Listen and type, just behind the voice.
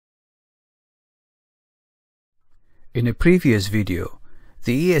In a previous video,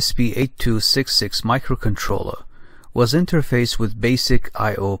 the ESP8266 microcontroller was interfaced with basic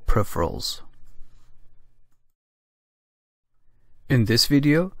I/O peripherals. In this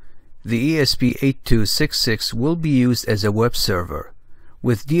video, the ESP8266 will be used as a web server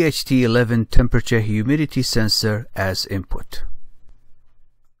with DHT11 temperature humidity sensor as input.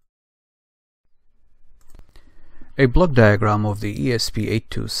 A block diagram of the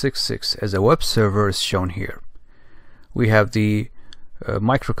ESP8266 as a web server is shown here. We have the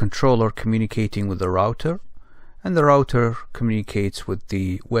microcontroller communicating with the router, and the router communicates with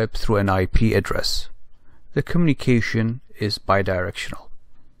the web through an IP address. The communication is bidirectional.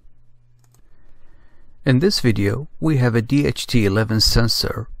 In this video, we have a DHT11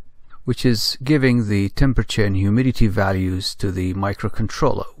 sensor which is giving the temperature and humidity values to the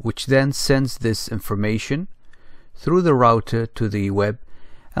microcontroller, which then sends this information through the router to the web,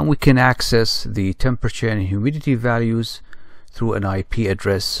 and we can access the temperature and humidity values through an IP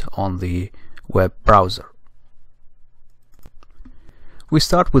address on the web browser. We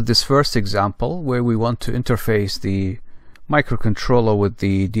start with this first example where we want to interface the microcontroller with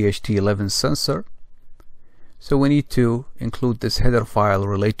the DHT11 sensor. So we need to include this header file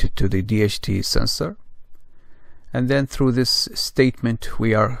related to the DHT sensor, and then through this statement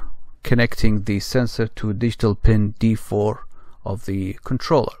we are connecting the sensor to digital pin D4 of the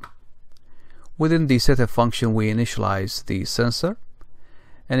controller. Within the setup function we initialize the sensor,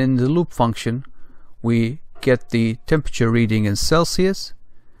 and in the loop function we get the temperature reading in Celsius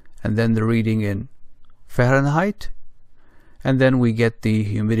and then the reading in Fahrenheit, and then we get the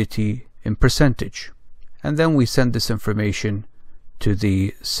humidity in percentage, and then we send this information to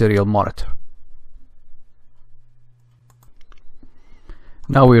the serial monitor.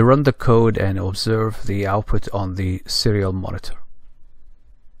 Now we run the code and observe the output on the serial monitor.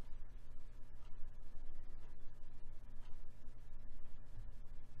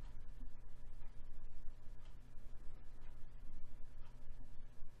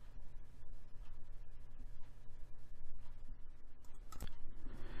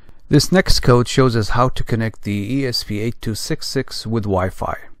 This next code shows us how to connect the ESP8266 with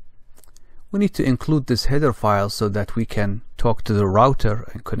Wi-Fi. We need to include this header file so that we can talk to the router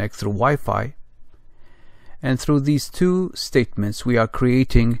and connect through Wi-Fi. And through these two statements we are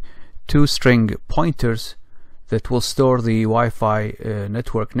creating two string pointers that will store the Wi-Fi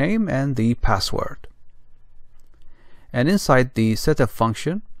network name and the password. And inside the setup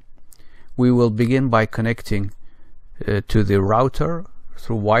function we will begin by connecting to the router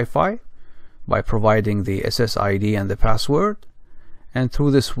through Wi-Fi by providing the SSID and the password, and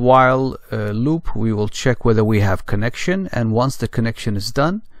through this while loop we will check whether we have connection, and once the connection is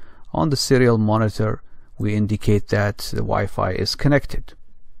done on the serial monitor we indicate that the Wi-Fi is connected.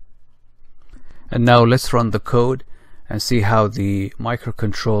 And now let's run the code and see how the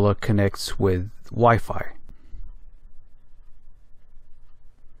microcontroller connects with Wi-Fi.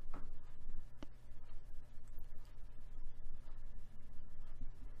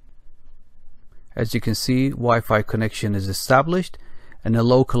 As you can see, Wi-Fi connection is established and a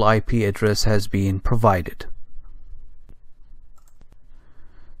local IP address has been provided.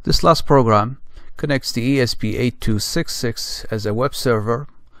 This last program connects the ESP8266 as a web server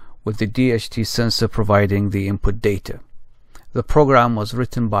with the DHT sensor providing the input data. The program was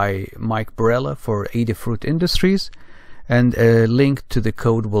written by Mike Barella for Adafruit Industries, and a link to the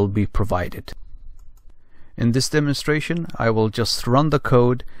code will be provided. In this demonstration I will just run the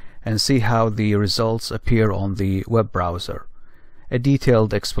code and see how the results appear on the web browser. A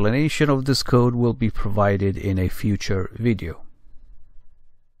detailed explanation of this code will be provided in a future video.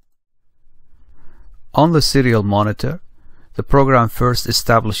 On the serial monitor, the program first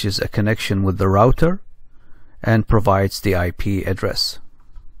establishes a connection with the router and provides the IP address.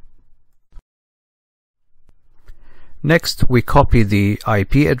 Next, we copy the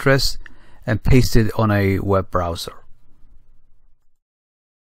IP address and paste it on a web browser.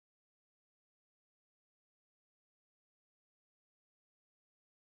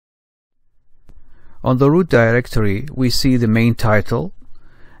 On the root directory we see the main title,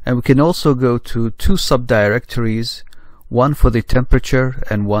 and we can also go to two subdirectories, one for the temperature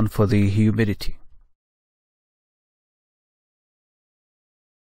and one for the humidity.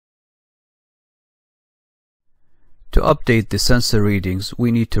 To update the sensor readings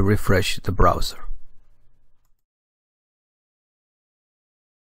we need to refresh the browser.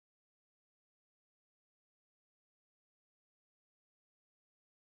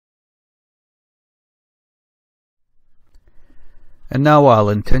 And now I'll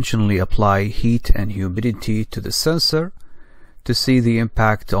intentionally apply heat and humidity to the sensor to see the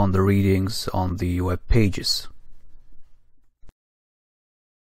impact on the readings on the web pages.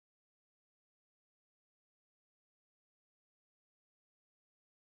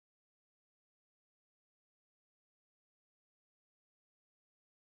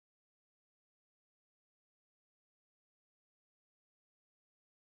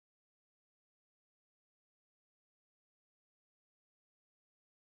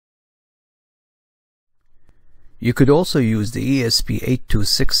 You could also use the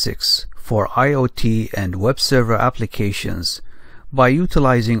ESP8266 for IoT and web server applications by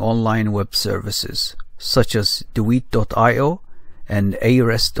utilizing online web services such as Deweet.io and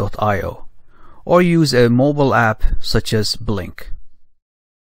Arest.io, or use a mobile app such as Blink.